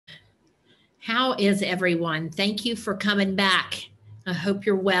How is everyone? Thank you for coming back. I hope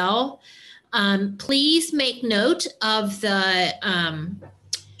you're well. Please make note of the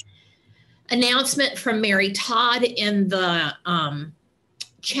announcement from Mary Todd in the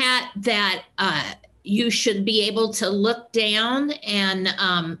chat that you should be able to look down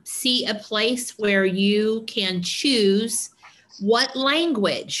and see a place where you can choose what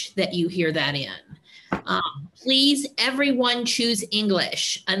language that you hear that in. Please, everyone choose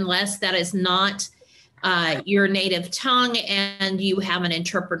English unless that is not your native tongue and you have an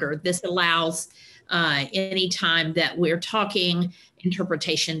interpreter. This allows any time that we're talking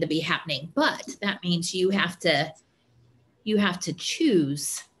interpretation to be happening, but that means you have to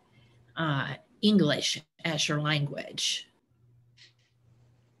choose English as your language.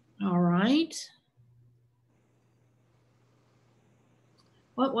 All right.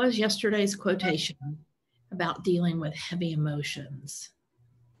 What was yesterday's quotation about dealing with heavy emotions?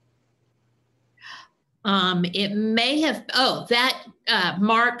 It may have,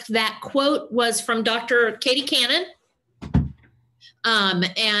 Mark, that quote was from Dr. Katie Cannon.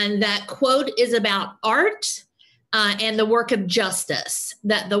 And that quote is about art and the work of justice,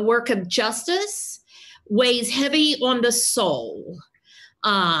 that the work of justice weighs heavy on the soul.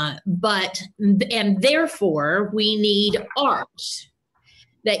 And therefore we need art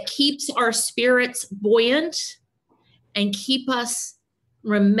that keeps our spirits buoyant and keep us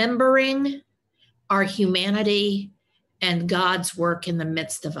remembering our humanity and God's work in the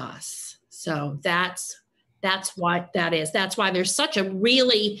midst of us. So that's what that is. That's why there's such a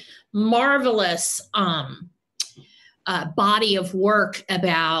really marvelous body of work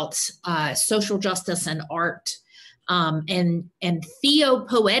about social justice and art and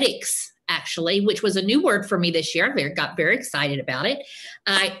theopoetics, actually, which was a new word for me this year. I got very excited about it.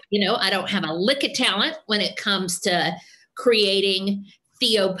 I don't have a lick of talent when it comes to creating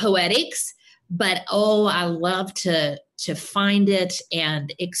theopoetics, but I love to find it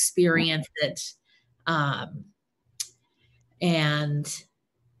and experience it. And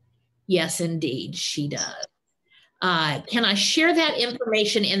yes, indeed, she does. Can I share that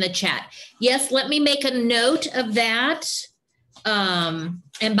information in the chat? Yes, let me make a note of that.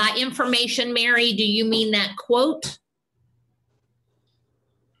 And by information, Mary, do you mean that quote?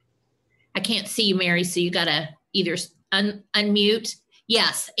 I can't see you, Mary, so you got to either unmute.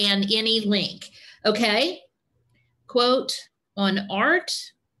 Yes, and any link. Okay. Quote on art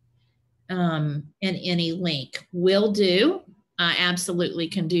and any link will do. I absolutely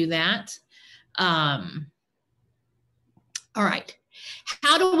can do that. All right.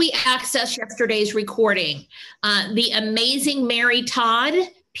 How do we access yesterday's recording? The amazing Mary Todd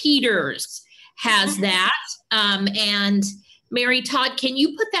Peters has that. And Mary Todd, can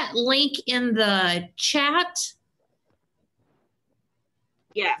you put that link in the chat?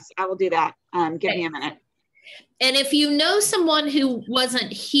 Yes, I will do that. Give me a minute. And if you know someone who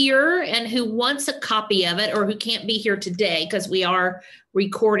wasn't here and who wants a copy of it or who can't be here today, because we are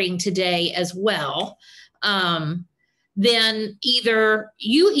recording today as well, then either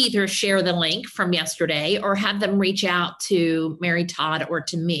share the link from yesterday or have them reach out to Mary Todd or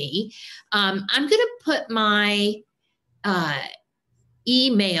to me. I'm going to put my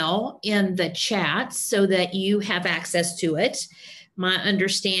email in the chat so that you have access to it. My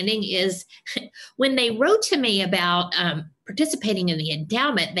understanding is when they wrote to me about participating in the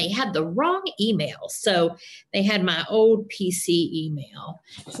endowment, they had the wrong email. So they had my old PC email,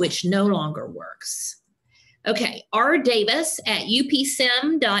 which no longer works. Okay,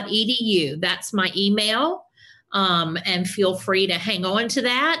 rdavis@upsem.edu. That's my email. And feel free to hang on to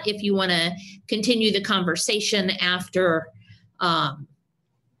that if you want to continue the conversation after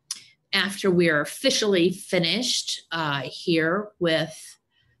we're officially finished here with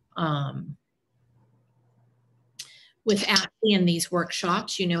Ashley in these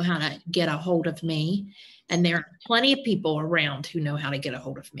workshops. You know how to get a hold of me. And there are plenty of people around who know how to get a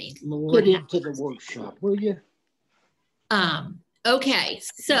hold of me. Lord, get into the workshop, will you? Okay,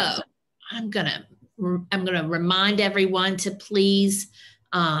 so I'm gonna remind everyone to please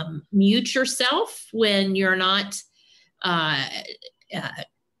mute yourself when you're not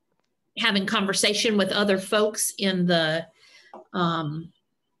having conversation with other folks in the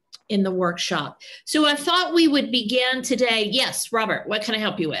workshop. So I thought we would begin today. Yes, Robert, what can I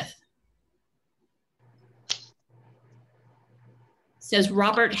help you with? Says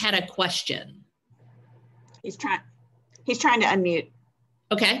Robert had a question. He's trying to unmute.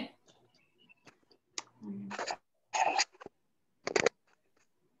 Okay.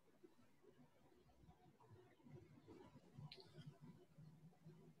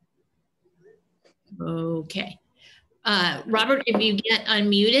 Okay. Robert, if you get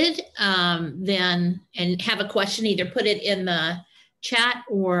unmuted, then and have a question, either put it in the chat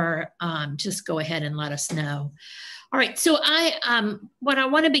or just go ahead and let us know. All right, so what I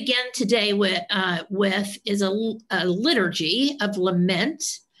want to begin today with is a liturgy of lament,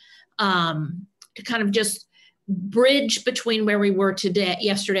 to kind of just bridge between where we were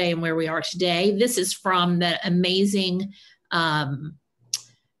yesterday and where we are today. This is from the amazing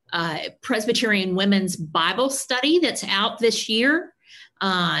Presbyterian Women's Bible Study that's out this year,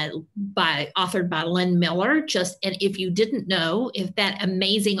 authored by Lynn Miller. And if you didn't know, if that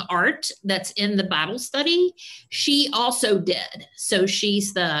amazing art that's in the Bible study, she also did. So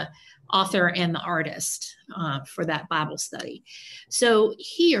she's the author and the artist for that Bible study. So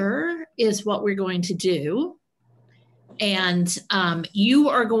here is what we're going to do. And you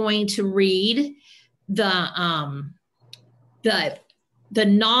are going to read the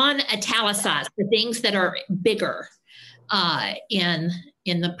non-italicized, the things that are bigger in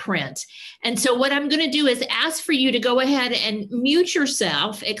the print. And so what I'm going to do is ask for you to go ahead and mute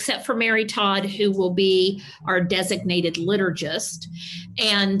yourself, except for Mary Todd, who will be our designated liturgist.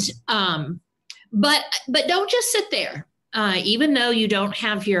 And but don't just sit there, even though you don't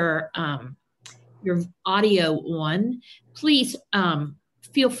have your audio on. Please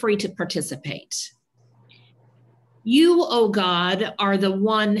feel free to participate. You, O God, are the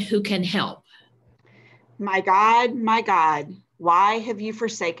one who can help. My God, why have you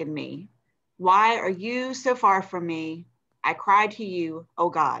forsaken me? Why are you so far from me? I cry to you,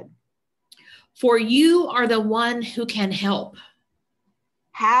 O God. For you are the one who can help.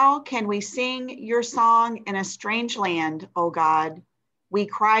 How can we sing your song in a strange land, O God? We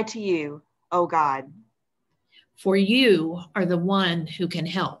cry to you, O God. For you are the one who can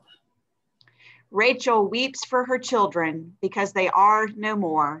help. Rachel weeps for her children because they are no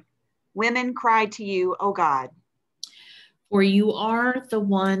more. Women cry to you, O God. For you are the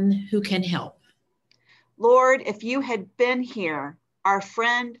one who can help. Lord, if you had been here, our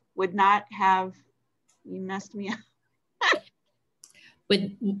friend would not have, you messed me up.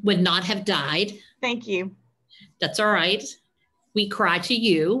 would not have died. Thank you. That's all right. We cry to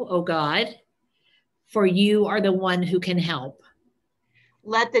you, O God, for you are the one who can help.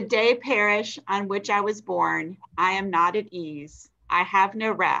 Let the day perish on which I was born. I am not at ease. I have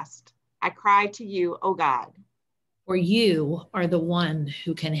no rest. I cry to you, O God. For you are the one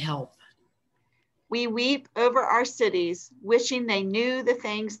who can help. We weep over our cities, wishing they knew the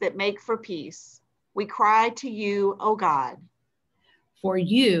things that make for peace. We cry to you, O God. For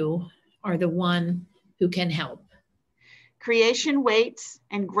you are the one who can help. Creation waits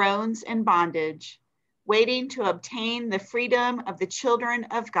and groans in bondage, waiting to obtain the freedom of the children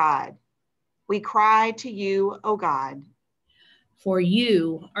of God. We cry to you, O God. For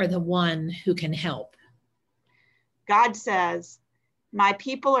you are the one who can help. God says, my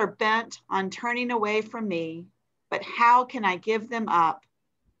people are bent on turning away from me, but how can I give them up?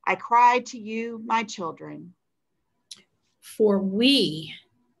 I cry to you, my children. For we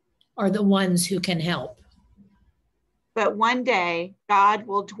are the ones who can help. But one day God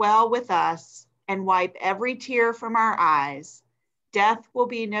will dwell with us and wipe every tear from our eyes. Death will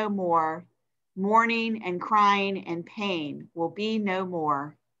be no more. Mourning and crying and pain will be no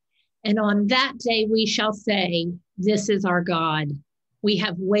more. And on that day we shall say, this is our God. We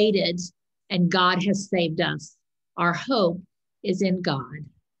have waited and God has saved us. Our hope is in God.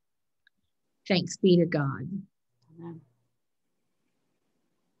 Thanks be to God. Amen.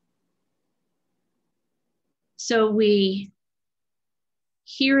 So we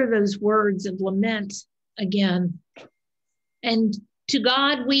hear those words of lament again. And to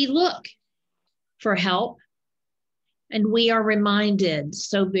God we look for help. And we are reminded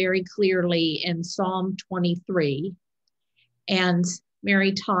so very clearly in Psalm 23. And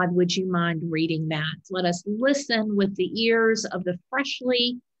Mary Todd, would you mind reading that? Let us listen with the ears of the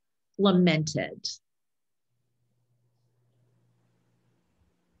freshly lamented.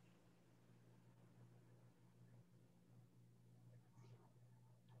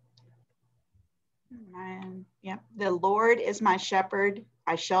 Yep. The Lord is my shepherd,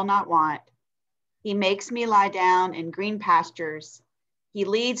 I shall not want. He makes me lie down in green pastures. He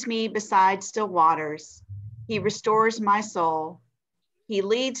leads me beside still waters. He restores my soul. He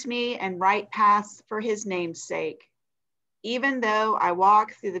leads me in right paths for his name's sake. Even though I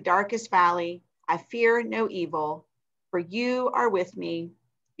walk through the darkest valley, I fear no evil, for you are with me.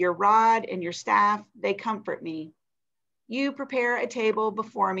 Your rod and your staff, they comfort me. You prepare a table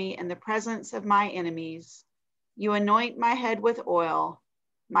before me in the presence of my enemies. You anoint my head with oil.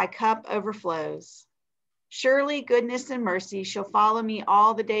 My cup overflows. Surely goodness and mercy shall follow me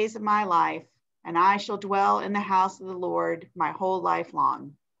all the days of my life, and I shall dwell in the house of the Lord my whole life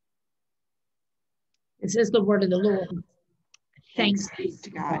long. This is the word of the Lord. Thanks be to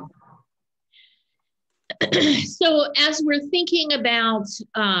God. So as we're thinking about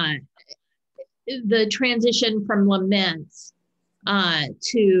the transition from laments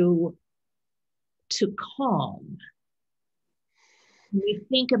to calm, we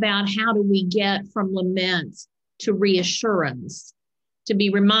think about how do we get from laments to reassurance, to be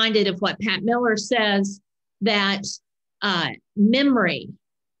reminded of what Pat Miller says, that memory,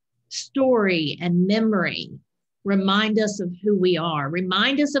 story and memory remind us of who we are,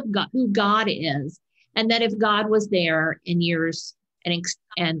 remind us of God, who God is, and that if God was there in years and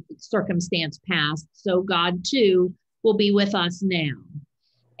circumstance past, so God too will be with us now.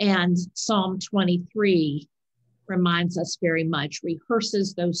 And Psalm 23 reminds us very much,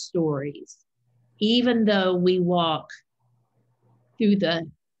 rehearses those stories. Even though we walk through the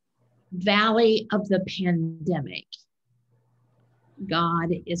valley of the pandemic,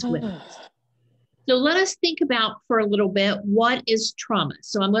 God is with us. So let us think about for a little bit, what is trauma?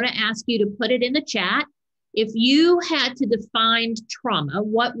 So I'm going to ask you to put it in the chat. If you had to define trauma,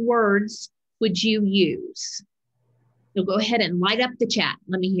 what words would you use? So go ahead and light up the chat.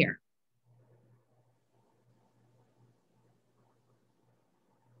 Let me hear.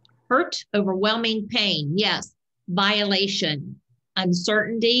 Hurt, overwhelming pain. Yes. Violation,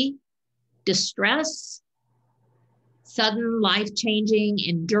 uncertainty, distress, sudden, life-changing,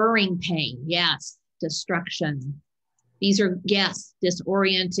 enduring pain. Yes. Destruction. These are, yes,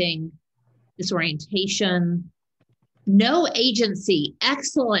 disorientation. No agency.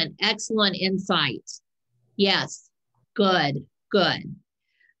 Excellent, excellent insight. Yes. Good.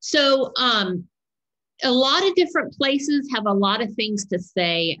 So, a lot of different places have a lot of things to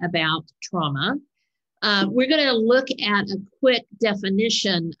say about trauma. We're going to look at a quick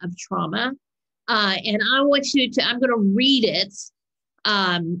definition of trauma. And I want you to, I'm going to read it,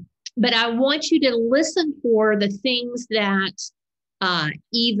 but I want you to listen for the things that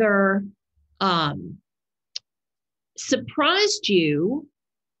either surprised you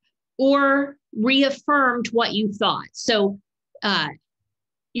or reaffirmed what you thought. So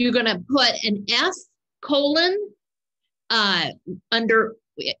you're going to put an S colon under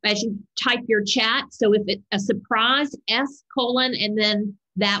as you type your chat. So if it's a surprise, S colon, and then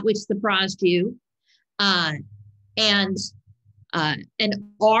that which surprised you, and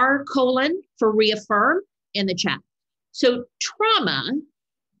an R colon for reaffirm in the chat. So trauma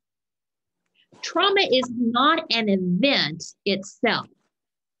is not an event itself,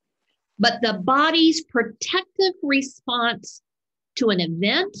 but the body's protective response to an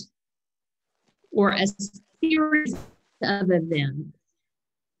event or a series of events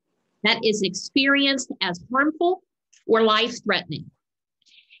that is experienced as harmful or life-threatening.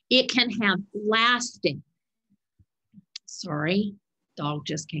 It can have lasting, sorry, dog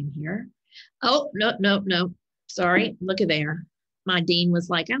just came here. Oh, no, sorry, look at there. My dean was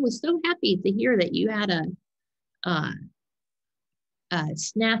like, I was so happy to hear that you had a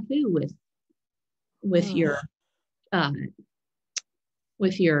snafu with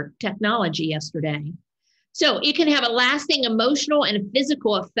your technology yesterday. So it can have a lasting emotional and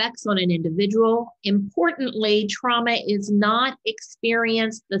physical effects on an individual. Importantly, trauma is not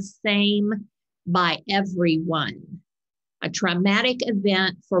experienced the same by everyone. A traumatic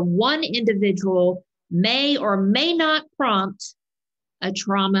event for one individual may or may not prompt a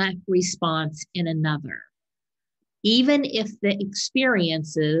trauma response in another, even if the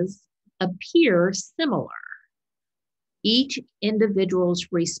experiences appear similar. Each individual's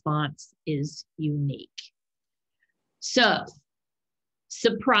response is unique. So,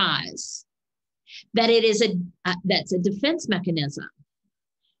 surprise, that it is that's a defense mechanism.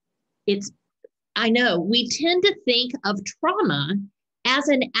 I know we tend to think of trauma as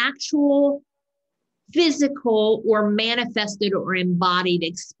an actual physical or manifested or embodied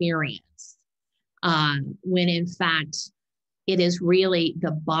experience, when in fact, it is really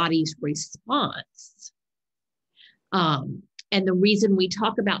the body's response. And the reason we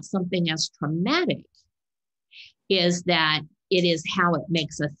talk about something as traumatic is that it is how it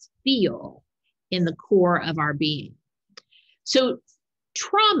makes us feel in the core of our being. So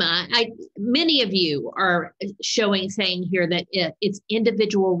trauma, many of you are saying here that it's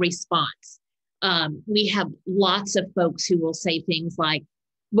individual response. We have lots of folks who will say things like,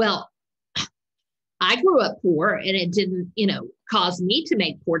 well, I grew up poor and it didn't, cause me to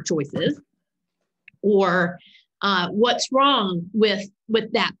make poor choices. Or what's wrong with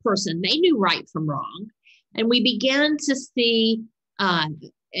that person? They knew right from wrong. And we began to see, and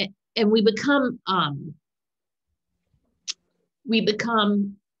we become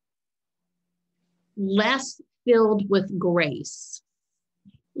less filled with grace.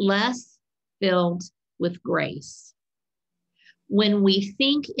 Less filled with grace. When we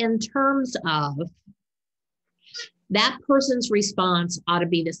think in terms of that person's response ought to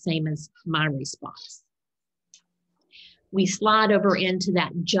be the same as my response, we slide over into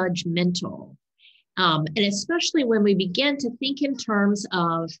that judgmental. And especially when we begin to think in terms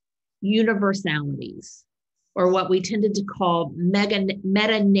of universalities, or what we tended to call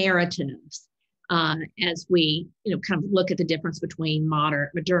meta narratives, as we kind of look at the difference between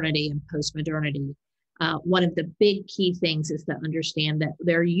modernity and post-modernity. One of the big key things is to understand that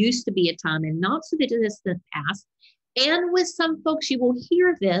there used to be a time in not so distant past, and with some folks, you will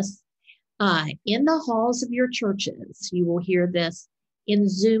hear this in the halls of your churches. You will hear this in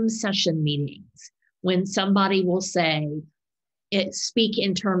Zoom session meetings when somebody will speak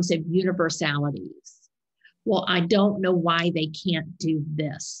in terms of universalities. Well, I don't know why they can't do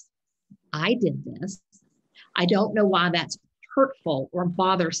this. I did this. I don't know why that's hurtful or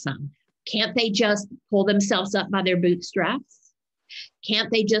bothersome. Can't they just pull themselves up by their bootstraps? Can't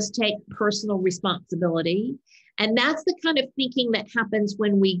they just take personal responsibility? And that's the kind of thinking that happens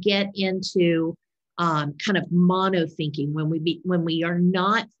when we get into kind of mono thinking, when we are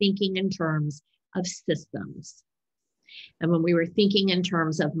not thinking in terms of systems. And when we were thinking in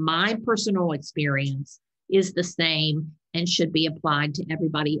terms of my personal experience is the same and should be applied to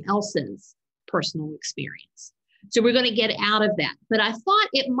everybody else's personal experience. So we're going to get out of that. But I thought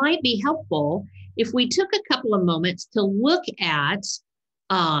it might be helpful if we took a couple of moments to look at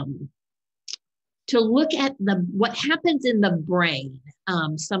what happens in the brain.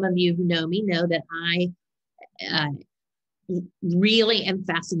 Some of you who know me know that I really am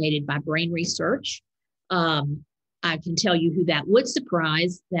fascinated by brain research. I can tell you who that would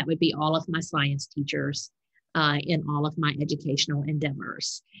surprise. That would be all of my science teachers in all of my educational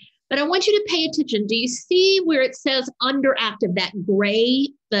endeavors. But I want you to pay attention. Do you see where it says underactive, that gray,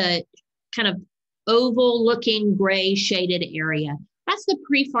 the kind of oval looking gray shaded area? That's the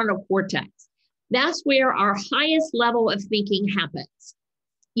prefrontal cortex. That's where our highest level of thinking happens.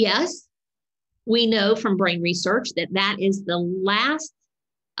 Yes, we know from brain research that that is the last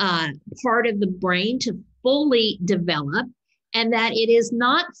part of the brain to fully develop, and that it is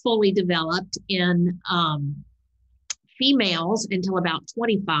not fully developed in females until about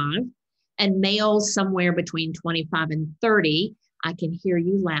 25, and males somewhere between 25 and 30. I can hear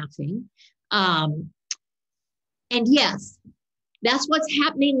you laughing. And yes, that's what's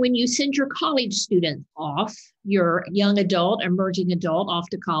happening when you send your college student off, your young adult, emerging adult off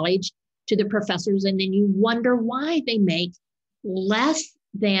to college, to the professors, and then you wonder why they make less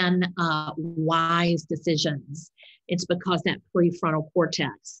than wise decisions. It's because that prefrontal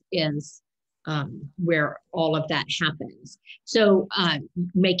cortex is where all of that happens. So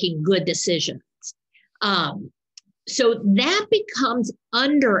making good decisions. So that becomes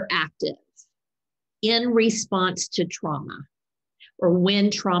underactive in response to trauma, or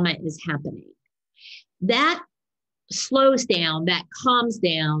when trauma is happening. That slows down, that calms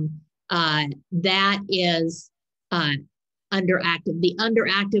down, that is underactive. The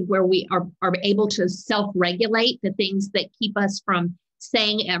underactive where we are able to self-regulate the things that keep us from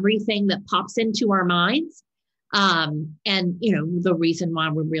saying everything that pops into our minds. And the reason why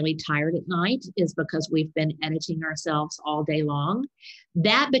we're really tired at night is because we've been editing ourselves all day long.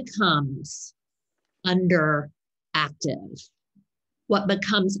 That becomes underactive. What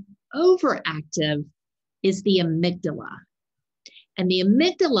becomes overactive is the amygdala. And the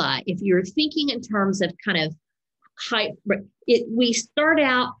amygdala, if you're thinking in terms of kind of we start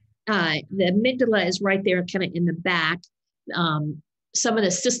out, the amygdala is right there kind of in the back. Some of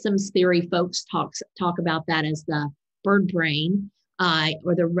the systems theory folks talk about that as the bird brain,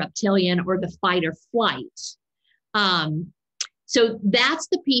 or the reptilian, or the fight or flight. So that's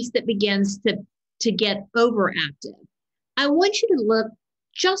the piece that begins to get overactive. I want you to look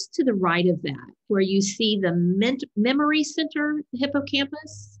just to the right of that, where you see the memory center, the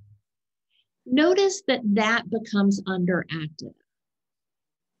hippocampus. Notice that becomes underactive.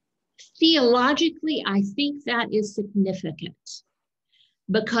 Theologically, I think that is significant,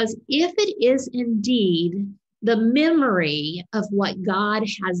 because if it is indeed the memory of what God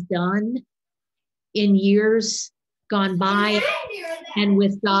has done in years gone by and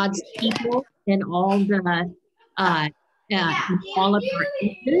with God's people and all the all of our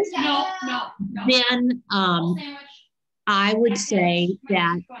interests, then I would say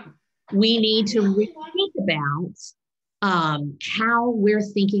that we need to rethink about how we're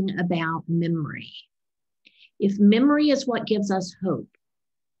thinking about memory. If memory is what gives us hope,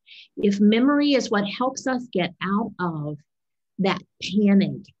 if memory is what helps us get out of that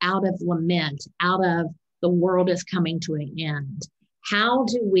panic, out of lament, out of the world is coming to an end? How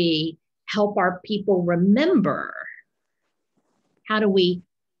do we help our people remember? How do we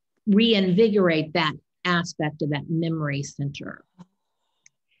reinvigorate that aspect of that memory center?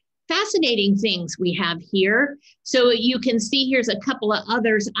 Fascinating things we have here. So you can see here's a couple of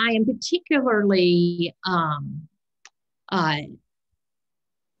others. I am particularly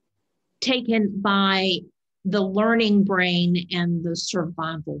taken by the learning brain and the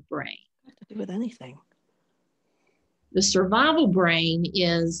survival brain. What to do with anything? The survival brain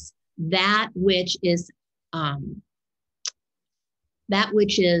is that which is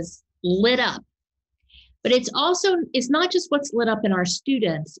lit up. But it's not just what's lit up in our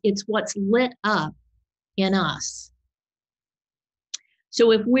students, it's what's lit up in us.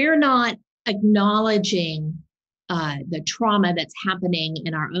 So if we're not acknowledging the trauma that's happening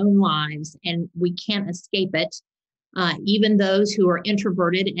in our own lives, and we can't escape it, even those who are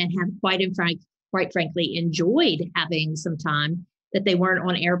introverted and have quite frankly enjoyed having some time that they weren't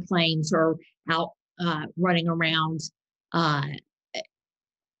on airplanes or out running around,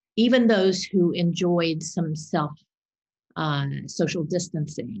 even those who enjoyed some social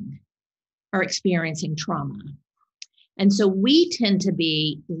distancing are experiencing trauma. And so we tend to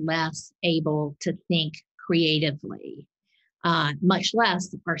be less able to think creatively, much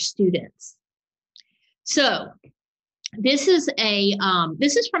less our students. So this is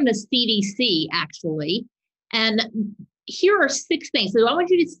from the CDC actually, and here are 6 things. So I want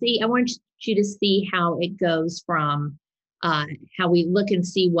you to see how it goes from how we look and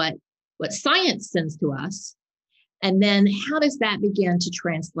see what science sends to us, and then how does that begin to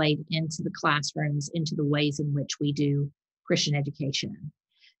translate into the classrooms, into the ways in which we do Christian education.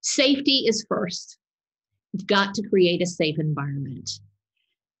 Safety is first. You've got to create a safe environment.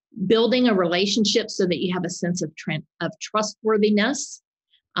 Building a relationship so that you have a sense of trustworthiness,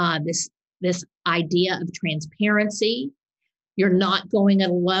 this idea of transparency. You're not going it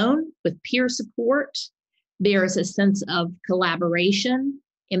alone, with peer support. There's a sense of collaboration,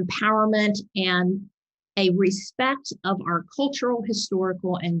 empowerment, and a respect of our cultural,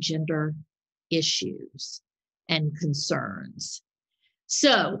 historical, and gender issues and concerns.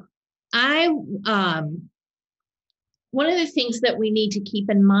 So one of the things that we need to keep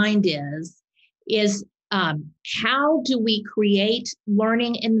in mind is how do we create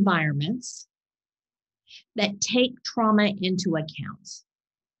learning environments that take trauma into account?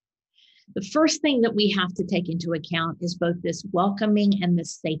 The first thing that we have to take into account is both this welcoming and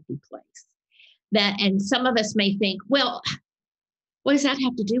this safety place. And some of us may think, well, what does that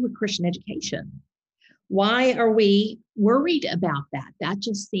have to do with Christian education? Why are we worried about that? That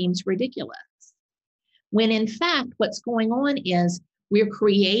just seems ridiculous. When in fact, what's going on is we're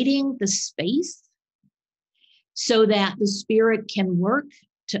creating the space so that the Spirit can work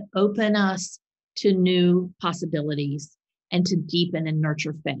to open us to new possibilities and to deepen and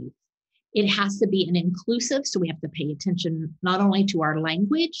nurture faith. It has to be an inclusive, so we have to pay attention not only to our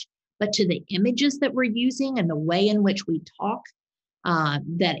language, but to the images that we're using and the way in which we talk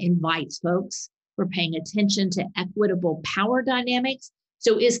that invites folks. We're paying attention to equitable power dynamics.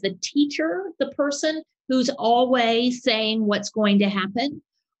 So is the teacher the person who's always saying what's going to happen?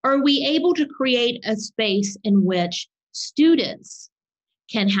 Are we able to create a space in which students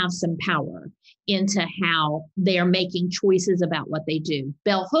can have some power into how they're making choices about what they do?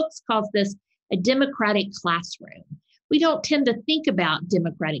 Bell Hooks calls this a democratic classroom. We don't tend to think about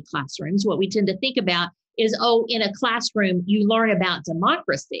democratic classrooms. What we tend to think about is, in a classroom, you learn about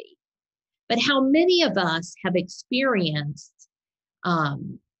democracy. But how many of us have experienced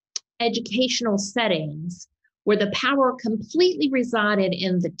educational settings where the power completely resided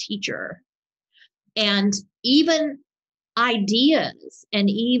in the teacher, and even ideas and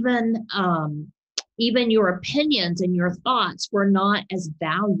even your opinions and your thoughts were not as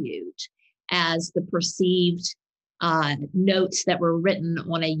valued as the perceived notes that were written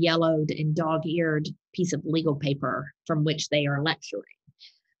on a yellowed and dog-eared piece of legal paper from which they are lecturing.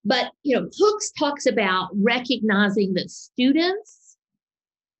 But Hooks talks about recognizing that students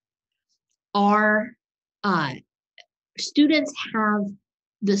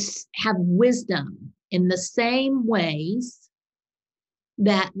have wisdom in the same ways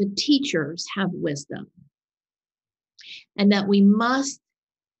that the teachers have wisdom, and that we must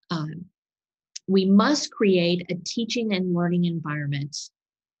create a teaching and learning environment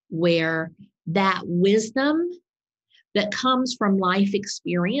where that wisdom that comes from life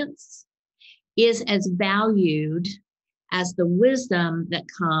experience is as valued as the wisdom that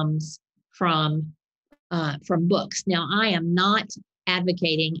comes from books. Now, I am not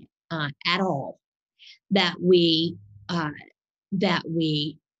advocating at all that we that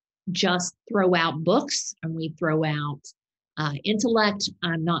we just throw out books and we throw out intellect.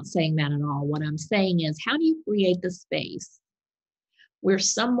 I'm not saying that at all. What I'm saying is, how do you create the space where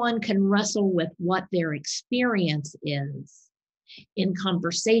someone can wrestle with what their experience is in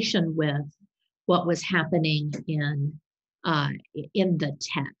conversation with what was happening in the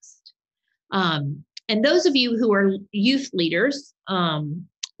text? And those of you who are youth leaders,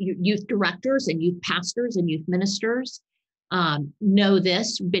 youth directors and youth pastors and youth ministers, know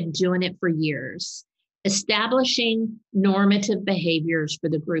this, been doing it for years. Establishing normative behaviors for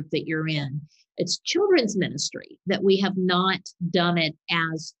the group that you're in. It's children's ministry that we have not done it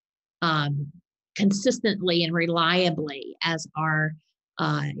as consistently and reliably as our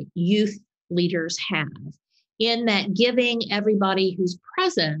youth leaders have, in that giving everybody who's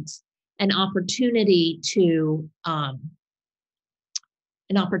present an opportunity to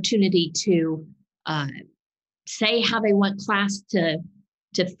say how they want class to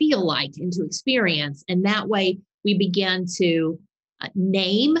feel like and to experience. And that way we begin to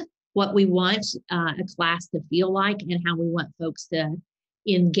name what we want a class to feel like and how we want folks to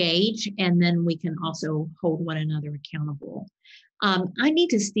engage. And then we can also hold one another accountable. I need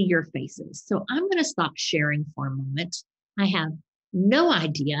to see your faces. So I'm going to stop sharing for a moment. I have no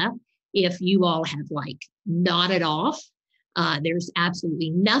idea if you all have nodded off. There's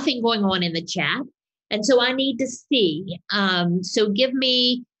absolutely nothing going on in the chat. And so I need to see. So give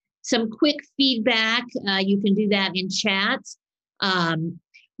me some quick feedback. You can do that in chat.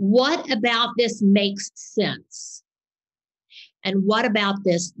 What about this makes sense? And what about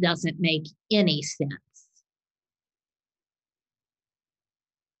this doesn't make any sense?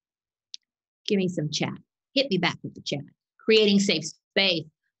 Give me some chat. Hit me back with the chat. Creating safe space.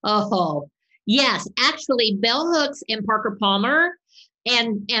 Oh, yes. Actually, bell hooks and Parker Palmer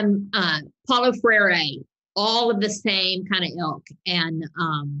and Paulo Freire, all of the same kind of ilk, and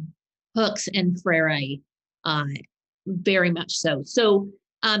Hooks and Freire, very much so. So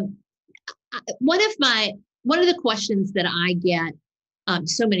one of the questions that I get,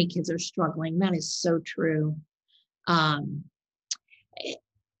 so many kids are struggling. That is so true.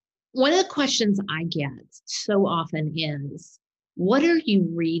 One of the questions I get so often is, what are you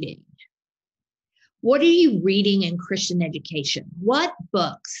reading? What are you reading in Christian education? What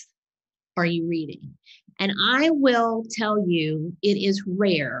books are you reading? And I will tell you, it is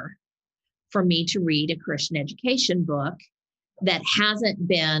rare for me to read a Christian education book that hasn't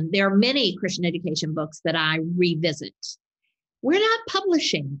been, there are many Christian education books that I revisit. We're not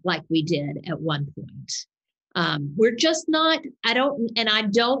publishing like we did at one point. We're just not, I don't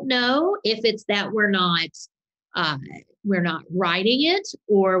know if it's that we're not writing it,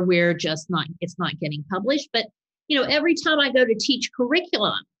 or we're just not, it's not getting published. But, every time I go to teach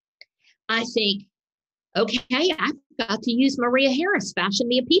curriculum, I think, okay, I've got to use Maria Harris, Fashion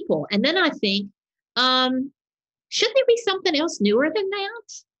Me a People. And then I think, should there be something else newer than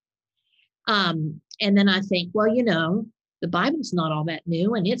that? And then I think, well, the Bible's not all that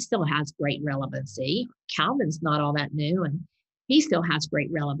new and it still has great relevancy. Calvin's not all that new and he still has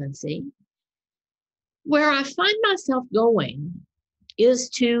great relevancy. Where I find myself going is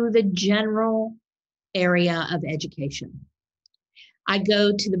to the general area of education. I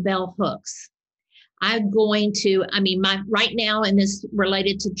go to the bell hooks. I'm going to, right now, and this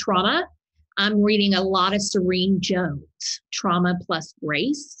related to trauma, I'm reading a lot of Serene Jones, Trauma Plus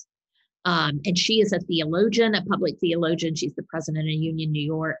Grace. And she is a theologian, a public theologian. She's the president of Union, New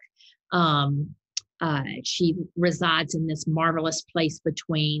York. She resides in this marvelous place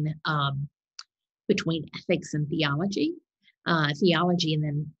between ethics and theology, and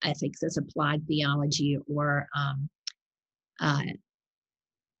then ethics as applied theology, or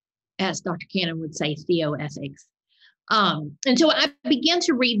as Dr. Cannon would say, theoethics. And so I began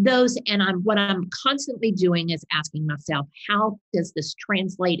to read those, and what I'm constantly doing is asking myself, how does this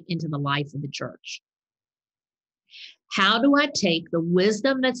translate into the life of the church? How do I take the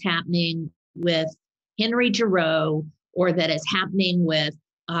wisdom that's happening with Henry Giroux, or that is happening with,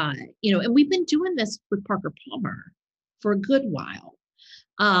 and we've been doing this with Parker Palmer for a good while.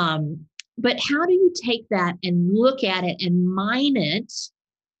 But how do you take that and look at it and mine it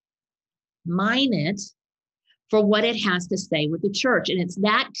for what it has to say with the church? And it's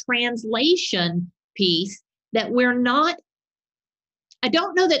that translation piece that I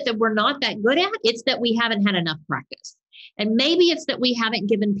don't know that we're not that good at. It's that we haven't had enough practice. And maybe it's that we haven't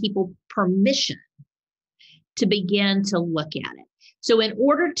given people permission to begin to look at it. So in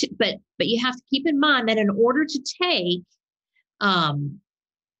order to, but you have to keep in mind that in order to take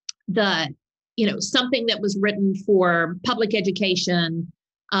something that was written for public education,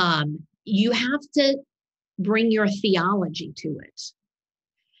 you have to bring your theology to it.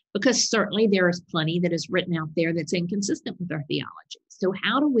 Because certainly there is plenty that is written out there that's inconsistent with our theology. So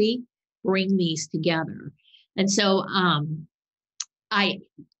how do we bring these together? And so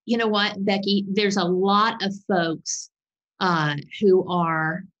you know what, Becky, there's a lot of folks who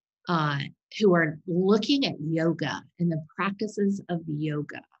are looking at yoga and the practices of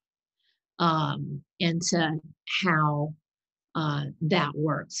yoga and to how that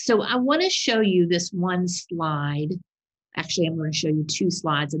works. So I want to show you this one slide. Actually, I'm going to show you 2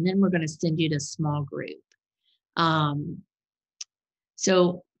 slides, and then we're going to send you to small group.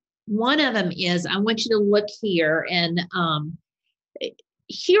 So one of them is, I want you to look here, and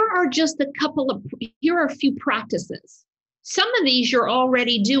here are a few practices. Some of these you're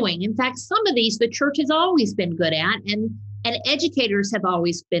already doing. In fact, some of these the church has always been good at, and educators have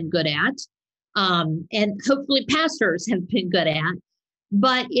always been good at, and hopefully pastors have been good at.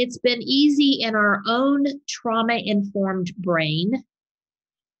 But it's been easy in our own trauma-informed brain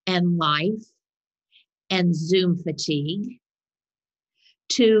and life and Zoom fatigue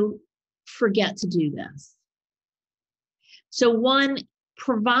to forget to do this. So one,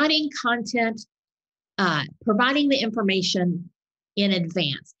 providing content, providing the information in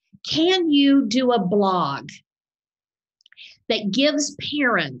advance. Can you do a blog that gives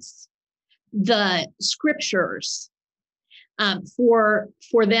parents the scriptures for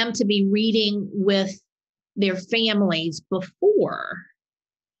them to be reading with their families before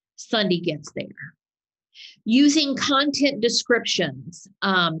Sunday gets there? Using content descriptions,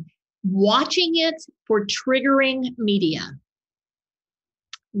 watching it for triggering media.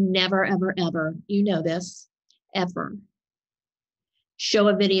 Never, ever, ever, you know this, ever show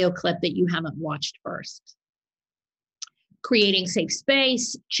a video clip that you haven't watched first. Creating safe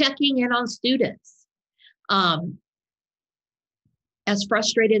space, checking in on students. As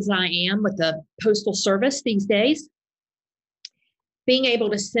frustrated as I am with the postal service these days, being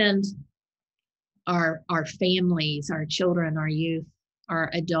able to send our families, our children, our youth, our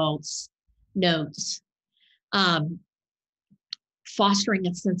adults notes, fostering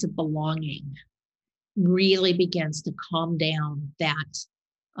a sense of belonging really begins to calm down that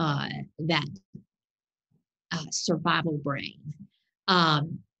survival brain.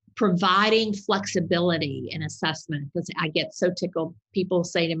 Providing flexibility in assessment, because I get so tickled. People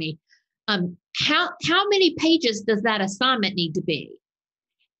say to me, how many pages does that assignment need to be?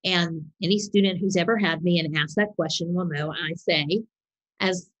 And any student who's ever had me and asked that question will know I say,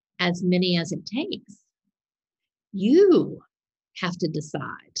 as many as it takes. You have to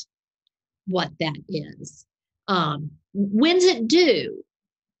decide what that is. When's it due?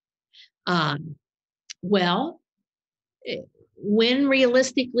 Well, when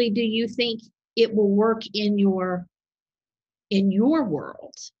realistically do you think it will work in your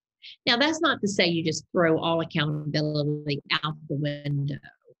world? Now, that's not to say you just throw all accountability out the window,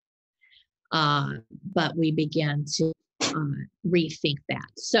 but we begin to rethink that.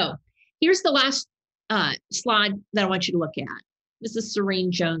 So here's the last slide that I want you to look at. This is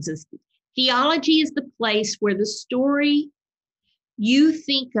Serene Jones's. Theology is the place where the story you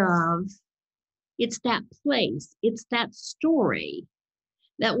think of, it's that place, it's that story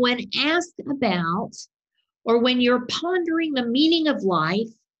that when asked about, or when you're pondering the meaning of life,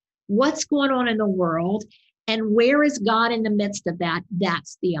 what's going on in the world, and where is God in the midst of that,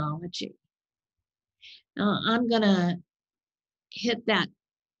 that's theology. Now, I'm going to hit that.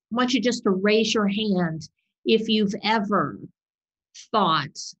 I want you just to raise your hand if you've ever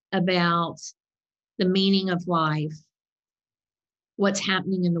thought about the meaning of life, what's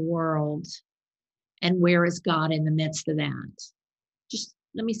happening in the world, and where is God in the midst of that. Just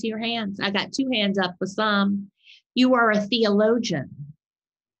let me see your hands. I got 2 hands up with some. You are a theologian.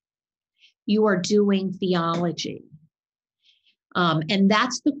 You are doing theology. And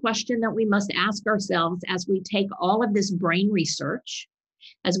that's the question that we must ask ourselves as we take all of this brain research,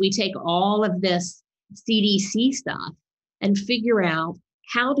 as we take all of this CDC stuff and figure out,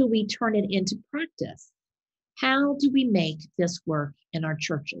 how do we turn it into practice? How do we make this work in our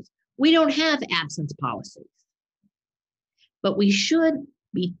churches? We don't have absence policies, but we should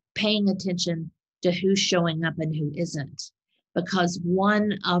be paying attention to who's showing up and who isn't, because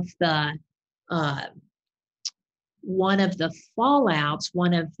one of the fallouts,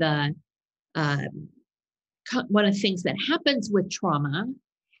 one of the things that happens with trauma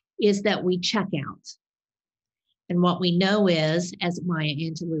is that we check out. And what we know is, as Maya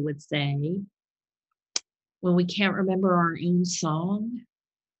Angelou would say, when we can't remember our own song,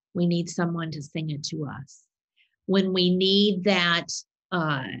 we need someone to sing it to us. When we need that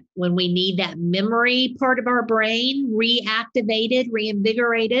memory part of our brain reactivated,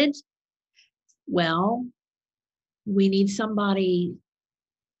 reinvigorated, well, we need somebody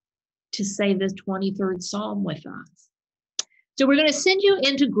to say the 23rd Psalm with us. So we're going to send you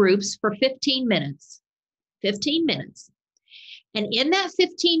into groups for 15 minutes. 15 minutes. And in that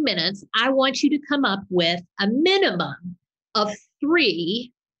 15 minutes, I want you to come up with a minimum of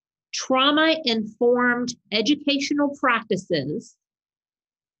 3 trauma-informed educational practices.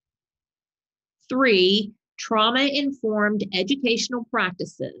 3 trauma-informed educational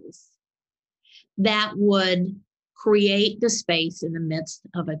practices that would create the space in the midst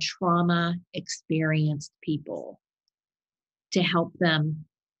of a trauma-experienced people to help them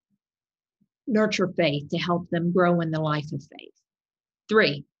nurture faith, to help them grow in the life of faith.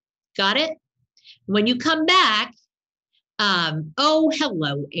 3, got it? When you come back, oh,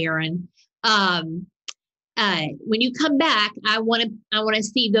 hello, Aaron. When you come back, I want to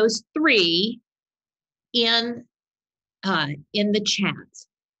see those 3 in the chat.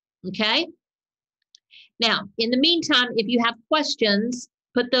 Okay. Now, in the meantime, if you have questions,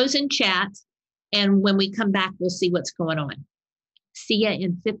 put those in chat, and when we come back, we'll see what's going on. See ya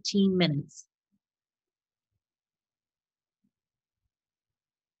in 15 minutes.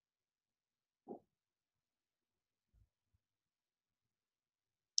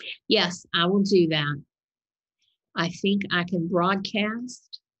 Yes, I will do that. I think I can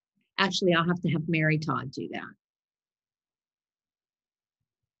broadcast. Actually, I'll have to have Mary Todd do that.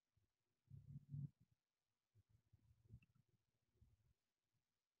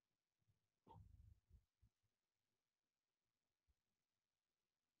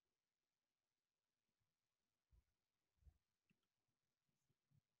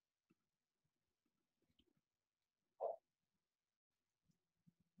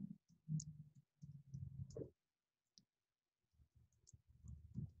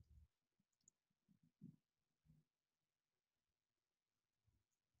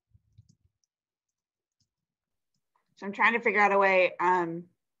 So I'm trying to figure out a way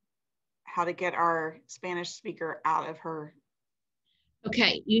how to get our Spanish speaker out of her.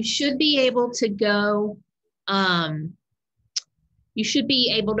 Okay, you should be able to go. You should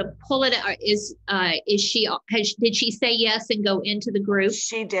be able to pull it. Did she say yes and go into the group?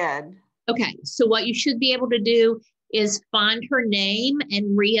 She did. Okay, so what you should be able to do is find her name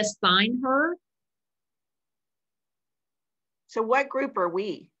and reassign her. So what group are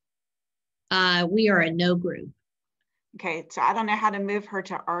we? We are a no group. Okay, so I don't know how to move her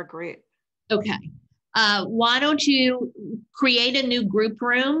to our group. Okay. Why don't you create a new group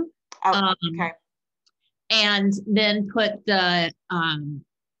room? Oh, okay. And then put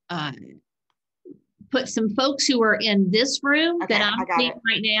put some folks who are in this room that I'm seeing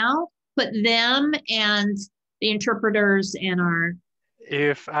right now. Put them and the interpreters and our.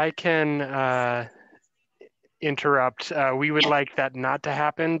 If I can interrupt, we would like that not to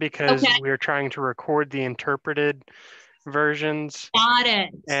happen because we're trying to record the interpreted versions. Got it.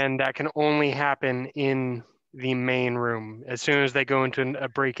 And that can only happen in the main room. As soon as they go into a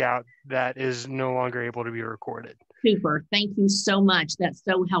breakout, that is no longer able to be recorded. Super. Thank you so much. That's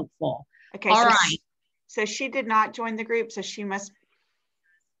so helpful. Okay. All right. So she did not join the group, so she must.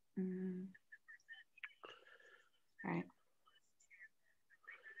 Right.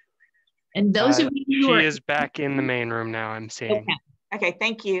 And those of you who she is back in the main room now, I'm seeing. Okay,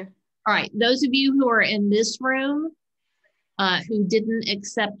 thank you. All right. Those of you who are in this room who didn't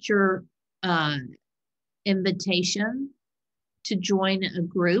accept your invitation to join a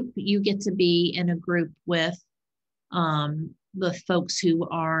group, you get to be in a group with the folks who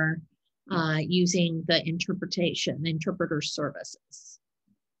are using the interpreter services.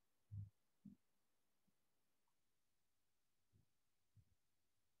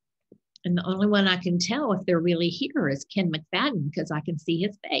 And the only one I can tell if they're really here is Ken McFadden, because I can see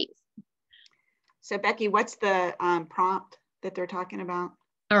his face. So Becky, what's the prompt that they're talking about?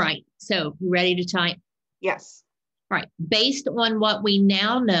 All right, so you ready to type? Yes. All right, based on what we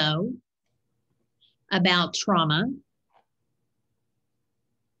now know about trauma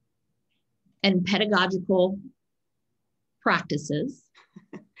and pedagogical practices.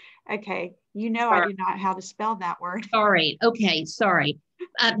 Okay, you know I do not know how to spell that word. Sorry, okay, sorry.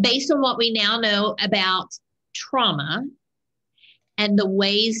 Based on what we now know about trauma and the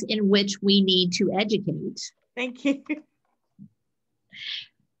ways in which we need to educate. Thank you.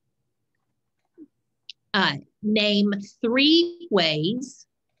 Name 3 ways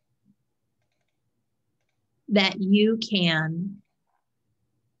that you can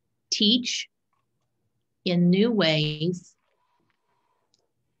teach in new ways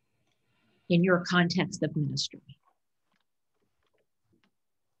in your context of ministry.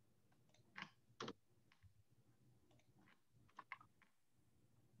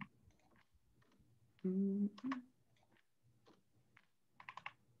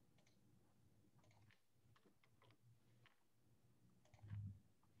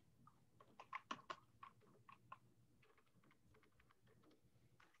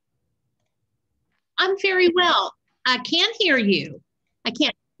 I'm very well. I can hear you. I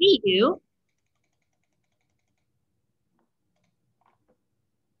can't see you.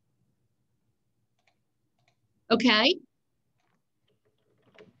 Okay.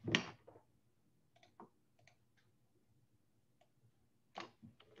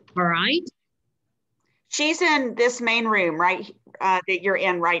 All right. She's in this main room, right, that you're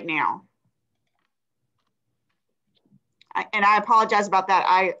in right now. And I apologize about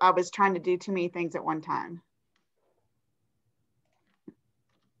that. I was trying to do too many things at one time.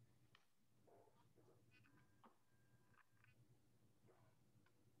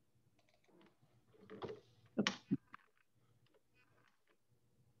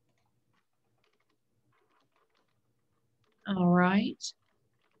 All right.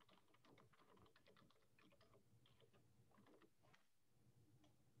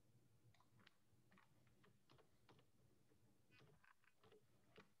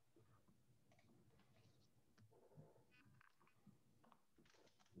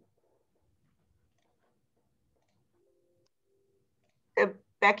 So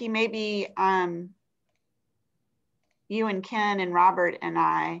Becky, maybe you and Ken and Robert and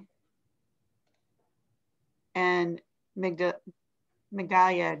I and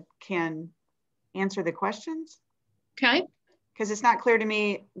Migdalia can answer the questions. Okay. Because it's not clear to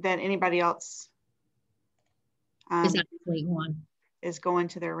me that anybody else Is that the one? is going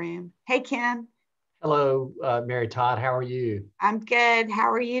to their room. Hey, Ken. Hello, Mary Todd. How are you? I'm good. How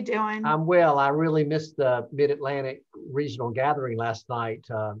are you doing? I'm well. I really missed the Mid-Atlantic Regional Gathering last night.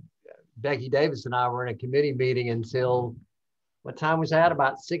 Becky Davis and I were in a committee meeting until, what time was that?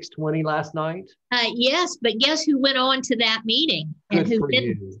 About 6:20 last night? Yes, but guess who went on to that meeting? Good and who for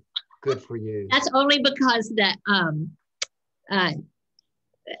didn't? You. Good for you. That's only because that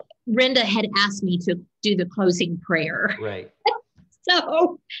Brenda had asked me to do the closing prayer. Right.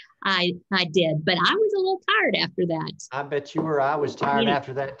 So I did, but I was a little tired after that. I bet you were. I was tired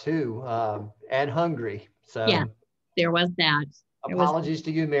after that too, and hungry. So yeah, there was that. Apologies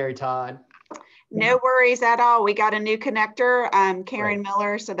to you, Mary Todd. No worries at all. We got a new connector, Karen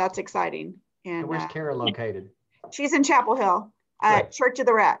Miller, so that's exciting. And where's Karen located? She's in Chapel Hill, Church of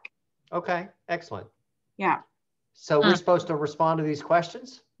the Wreck. Okay, excellent. Yeah. So we're supposed to respond to these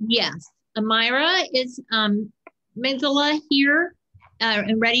questions? Yes. Amira, is Menzela here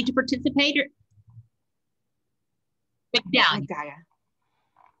and ready to participate? Migdalia.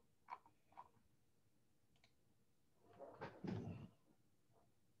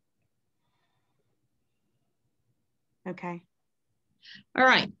 Okay. All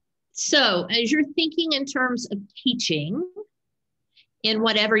right. So as you're thinking in terms of teaching in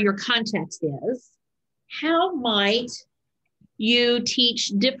whatever your context is, how might you teach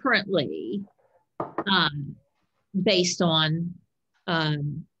differently based on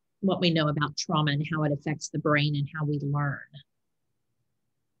what we know about trauma and how it affects the brain and how we learn?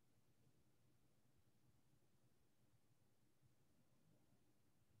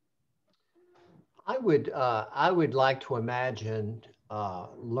 I would like to imagine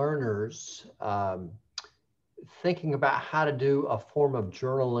learners thinking about how to do a form of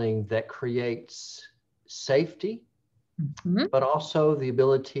journaling that creates safety, but also the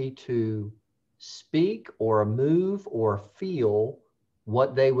ability to speak or move or feel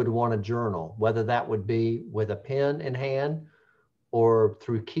what they would want to journal, whether that would be with a pen in hand or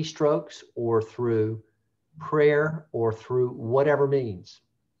through keystrokes or through prayer or through whatever means,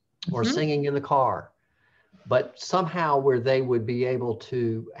 or singing in the car, but somehow where they would be able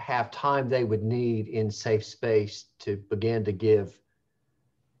to have time they would need in safe space to begin to give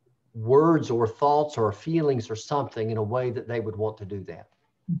words or thoughts or feelings or something in a way that they would want to do that.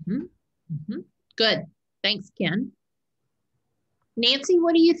 Good. Thanks, Ken. Nancy,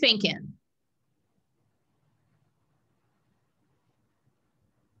 what are you thinking?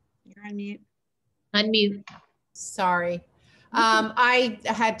 You're on mute. Unmute. Sorry. I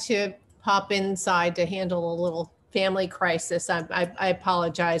had to pop inside to handle a little family crisis. I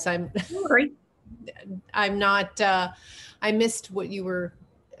apologize. Sorry. I'm not, I missed what you were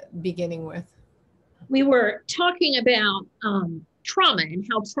beginning with. We were talking about trauma and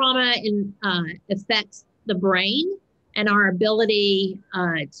how trauma affects the brain and our ability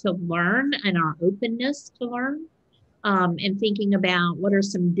to learn and our openness to learn, and thinking about what are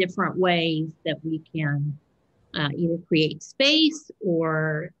some different ways that we can either create space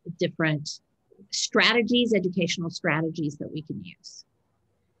or different strategies, educational strategies that we can use.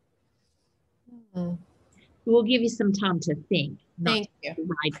 We'll give you some time to think. Thank you.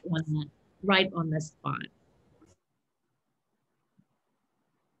 Right on the spot.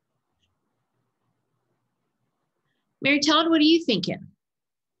 Mary Todd, what are you thinking?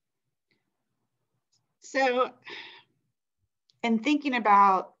 So, and thinking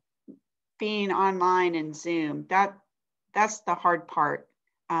about being online and Zoom, that's the hard part.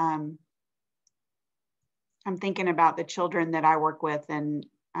 I'm thinking about the children that I work with, and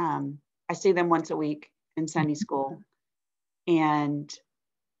I see them once a week in Sunday school, and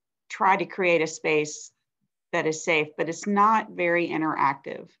try to create a space that is safe, but it's not very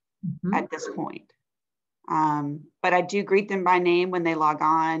interactive at this point. But I do greet them by name when they log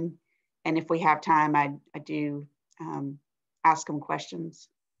on. And if we have time, I do ask them questions.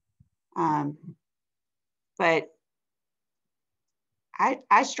 But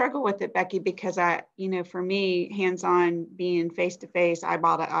I struggle with it, Becky, because for me, hands-on, being face-to-face,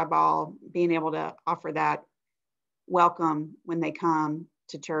 eyeball to eyeball, being able to offer that welcome when they come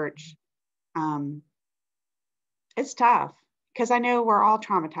to church, it's tough because I know we're all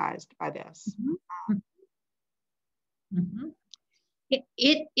traumatized by this.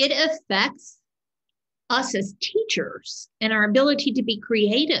 It affects us as teachers and our ability to be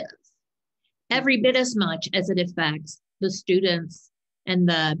creative every bit as much as it affects the students and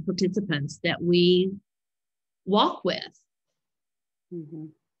the participants that we walk with.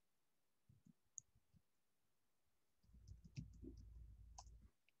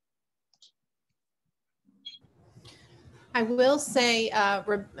 I will say,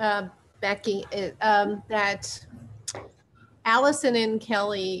 Becky, that Allison and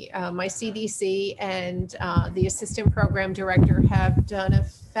Kelly, my CDC, and the assistant program director have done a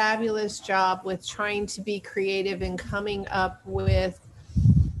fabulous job with trying to be creative and coming up with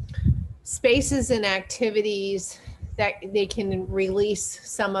spaces and activities that they can release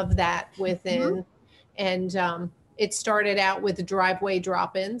some of that within. And it started out with driveway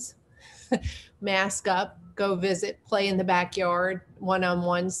drop-ins, mask up, go visit, play in the backyard,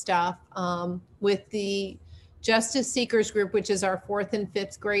 one-on-one stuff. With the Justice Seekers group, which is our 4th and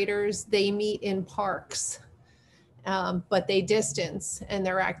 5th graders, they meet in parks, but they distance, and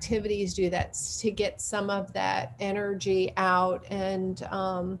their activities do that to get some of that energy out, and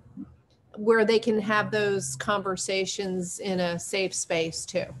where they can have those conversations in a safe space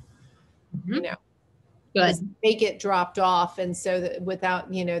too. Good. They get dropped off, and so that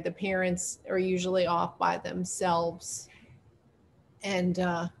without, the parents are usually off by themselves, and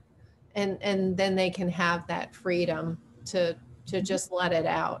then they can have that freedom to just let it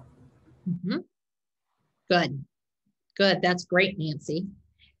out. Good. That's great, Nancy.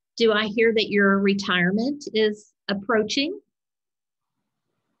 Do I hear that your retirement is approaching?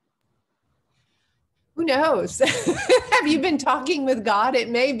 Who knows? Have you been talking with God? It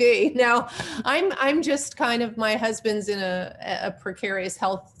may be. No, I'm just kind of, my husband's in a precarious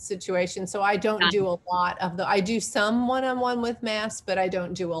health situation, so I don't do a lot of I do some one-on-one with Mass, but I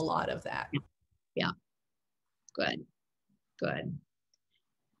don't do a lot of that. Yeah. Good.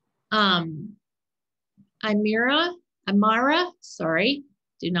 Amara, sorry,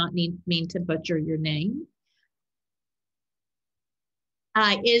 do not mean to butcher your name.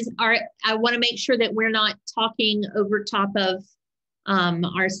 I want to make sure that we're not talking over top of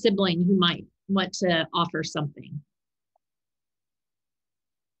our sibling who might want to offer something.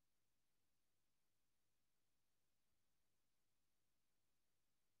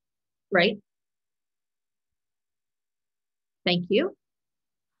 Right. Thank you.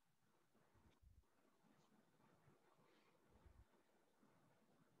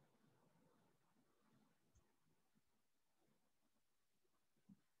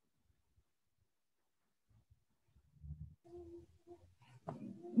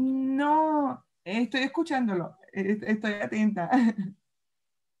 No, estoy escuchándolo, estoy atenta.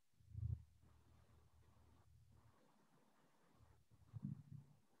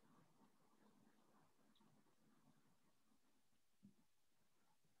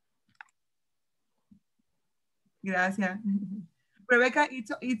 Gracias. Rebecca,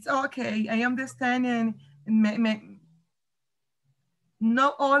 it's okay. I understand, and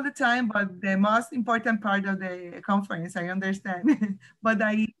not all the time, but the most important part of the conference, I understand. But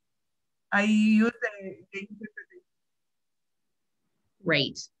I use the interpretation.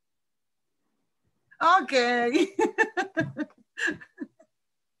 Great. Okay.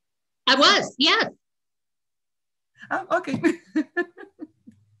 I was, yes. Okay.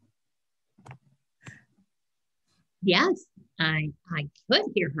 Yes, I could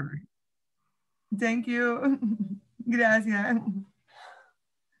hear her. Thank you. Gracias.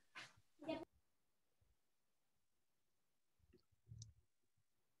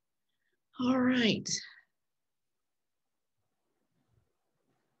 All right.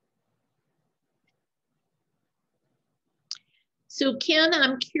 So Ken,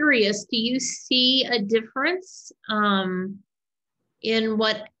 I'm curious, do you see a difference in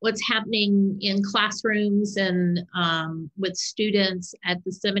what's happening in classrooms and with students at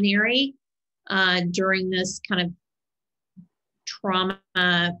the seminary during this kind of trauma,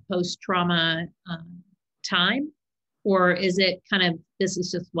 post-trauma time? Or is it kind of, this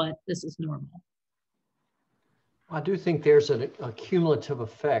is normal? I do think there's a cumulative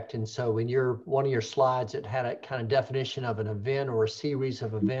effect. And so in one of your slides, it had a kind of definition of an event or a series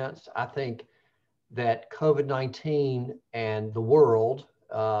of events. I think that COVID-19 and the world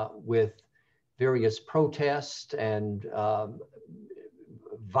with various protests and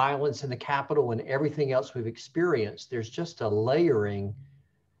violence in the Capitol and everything else we've experienced, there's just a layering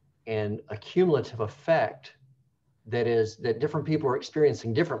and a cumulative effect that different people are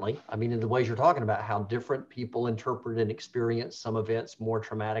experiencing differently. I mean, in the ways you're talking about, how different people interpret and experience some events more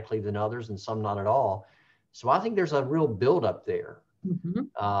traumatically than others and some not at all. So I think there's a real buildup there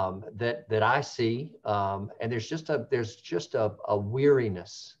that I see. And there's just a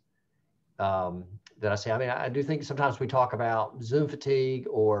weariness that I see. I mean, I do think sometimes we talk about Zoom fatigue,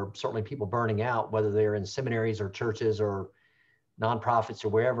 or certainly people burning out, whether they're in seminaries or churches or nonprofits or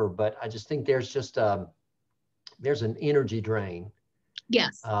wherever, but I just think there's just there's an energy drain.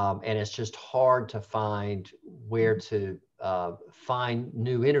 Yes. And it's just hard to find where to find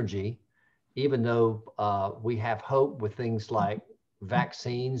new energy, even though we have hope with things like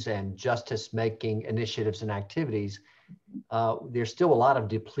vaccines and justice-making initiatives and activities. There's still a lot of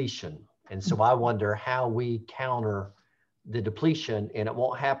depletion. And so I wonder how we counter the depletion, and it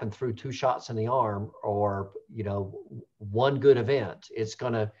won't happen through 2 shots in the arm or, one good event. It's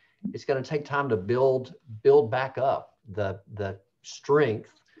gonna take time to build back up the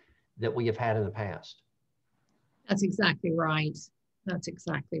strength that we have had in the past. That's exactly right. That's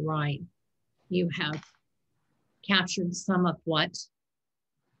exactly right. You have captured some of what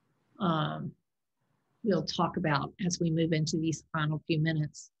we'll talk about as we move into these final few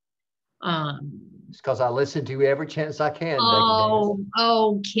minutes. It's because I listen to you every chance I can.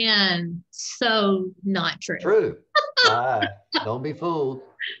 Oh, Ken, so not true. True. Don't be fooled.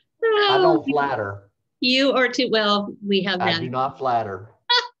 I don't flatter. You are too, well, we have that. I do not flatter.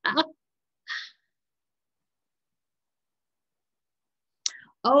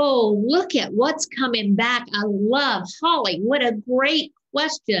 Oh, look at what's coming back. I love Holly. What a great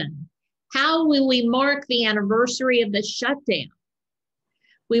question. How will we mark the anniversary of the shutdown?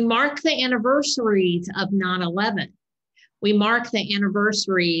 We mark the anniversaries of 9/11. We mark the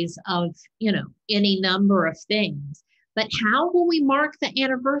anniversaries of, any number of things. But how will we mark the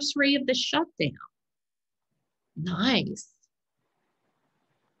anniversary of the shutdown? Nice.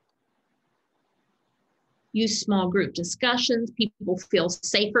 Use small group discussions. People feel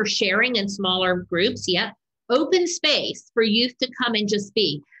safer sharing in smaller groups. Yep. Open space for youth to come and just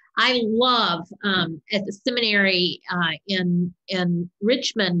be. I love at the seminary in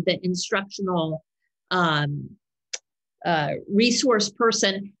Richmond, the instructional resource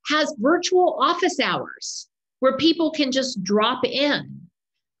person has virtual office hours where people can just drop in,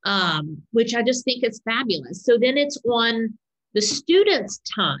 which I just think is fabulous. So then it's on the students'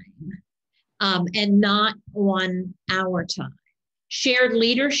 time and not on our time. Shared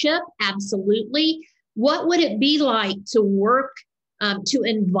leadership, absolutely. What would it be like to work to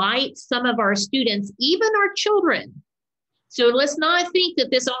invite some of our students, even our children? So let's not think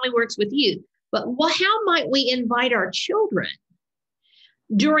that this only works with youth, but how might we invite our children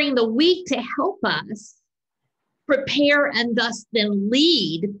during the week to help us prepare and thus then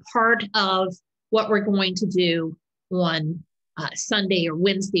lead part of what we're going to do on Sunday or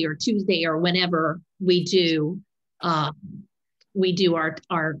Wednesday or Tuesday or whenever we do our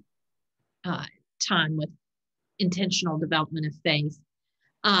time with intentional development of faith.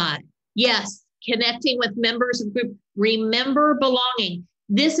 Yes, connecting with members of group. Remember belonging.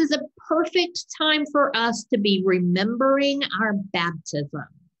 This is a perfect time for us to be remembering our baptism.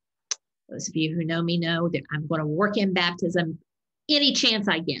 Those of you who know me know that I'm going to work in baptism any chance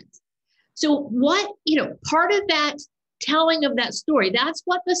I get. So part of that telling of that story, that's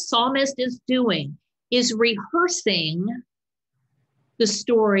what the psalmist is doing, is rehearsing the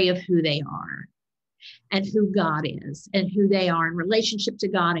story of who they are and who God is and who they are in relationship to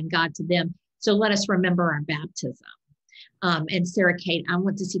God and God to them. So let us remember our baptism. And Sarah Kate, I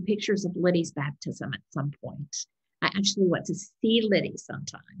want to see pictures of Liddy's baptism at some point. I actually want to see Liddy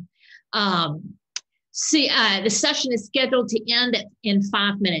sometime. The session is scheduled to end in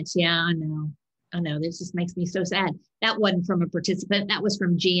 5 minutes. Yeah, I know. This just makes me so sad. That wasn't from a participant. That was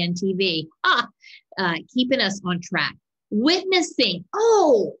from GNTV. Keeping us on track. Witnessing.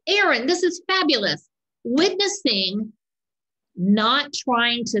 Oh, Aaron, this is fabulous. Witnessing, not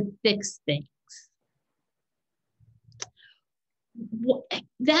trying to fix things.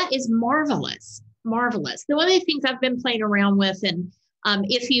 That is marvelous, marvelous. The one of the things I've been playing around with, and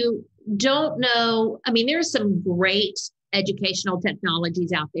if you don't know, I mean, there's some great educational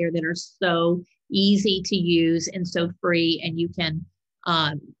technologies out there that are so easy to use and so free, and you can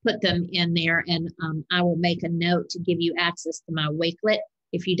put them in there. And I will make a note to give you access to my Wakelet.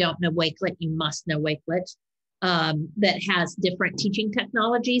 If you don't know Wakelet, you must know Wakelet. That has different teaching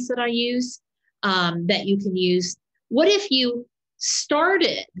technologies that I use that you can use. What if you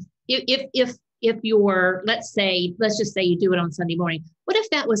started, if you're, let's just say you do it on Sunday morning, what if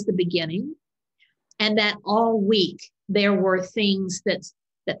that was the beginning, and that all week there were things that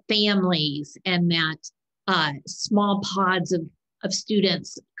families and that small pods of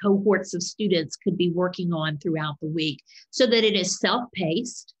students, cohorts of students could be working on throughout the week, so that it is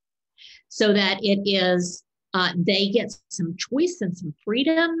self-paced, so that it is, they get some choice and some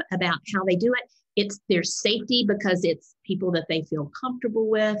freedom about how they do it. It's their safety because it's people that they feel comfortable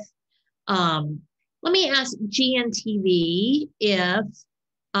with. Let me ask GNTV if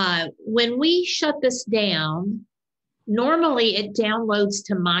when we shut this down, normally it downloads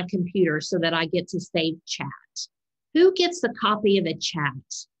to my computer so that I get to save chat. Who gets a copy of the chat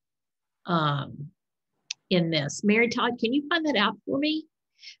in this? Mary Todd, can you find that out for me?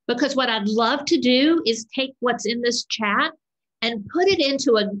 Because what I'd love to do is take what's in this chat and put it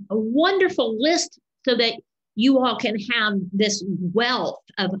into a wonderful list so that you all can have this wealth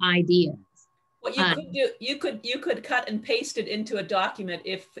of ideas. What you could do, you could cut and paste it into a document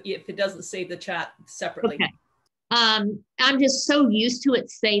if it doesn't save the chat separately. Okay. I'm just so used to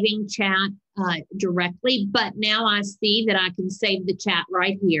it saving chat directly, but now I see that I can save the chat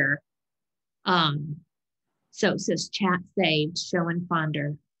right here. So it says chat saved, show and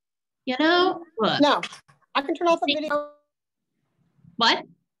finder. You know, look. No, I can turn off the video. What?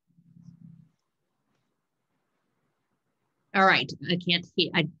 All right, I can't hear.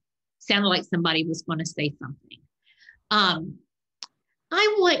 I sounded like somebody was going to say something.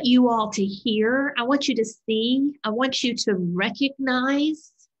 I want you all to hear, I want you to see, I want you to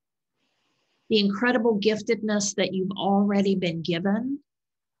recognize the incredible giftedness that you've already been given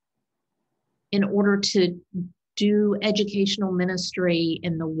in order to do educational ministry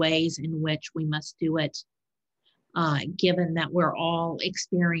in the ways in which we must do it, given that we're all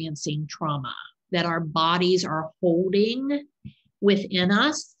experiencing trauma, that our bodies are holding within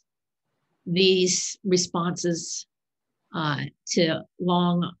us these responses to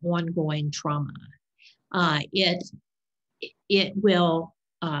long ongoing trauma. It will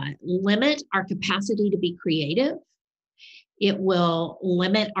limit our capacity to be creative. It will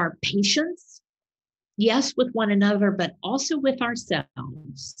limit our patience, yes, with one another, but also with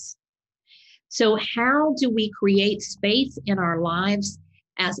ourselves. So how do we create space in our lives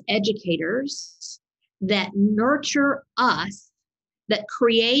as educators that nurture us, that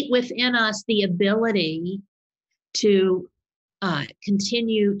create within us the ability to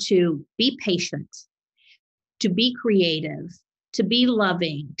continue to be patient, to be creative, to be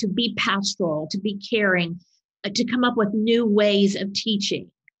loving, to be pastoral, to be caring, to come up with new ways of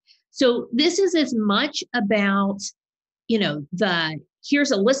teaching. So this is as much about, you know,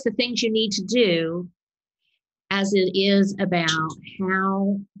 here's a list of things you need to do, as it is about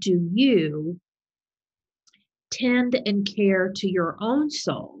how do you tend and care to your own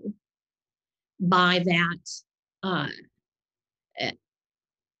soul by that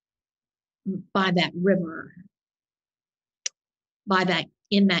river, by that,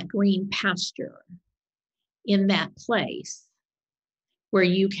 in that green pasture, in that place where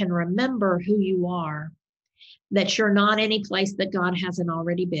you can remember who you are, that you're not any place that God hasn't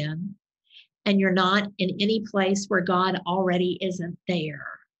already been, and you're not in any place where God already isn't there.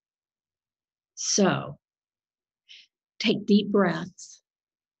 So take deep breaths.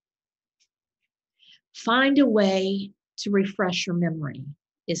 Find a way to refresh your memory.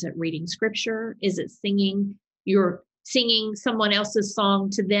 Is it reading scripture? Is it singing? You're singing someone else's song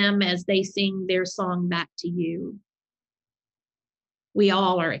to them as they sing their song back to you. We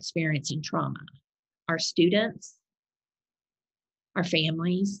all are experiencing trauma. Our students, our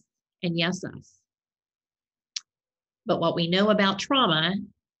families, and yes, us. But what we know about trauma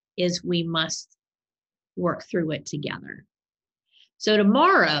is we must work through it together. So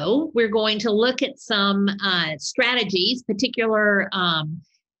tomorrow, we're going to look at some strategies, particular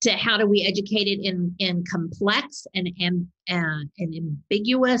to how do we educate it in complex and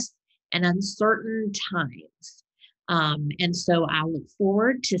ambiguous and uncertain times. And so I look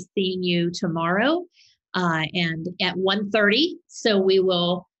forward to seeing you tomorrow and at 1:30. So we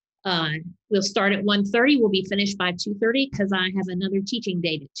will we'll start at 1:30. We'll be finished by 2:30 because I have another teaching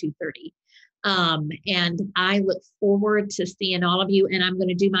date at 2:30. And I look forward to seeing all of you. And I'm going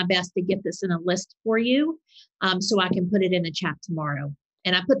to do my best to get this in a list for you so I can put it in the chat tomorrow.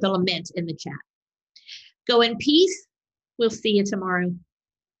 And I put the lament in the chat. Go in peace. We'll see you tomorrow.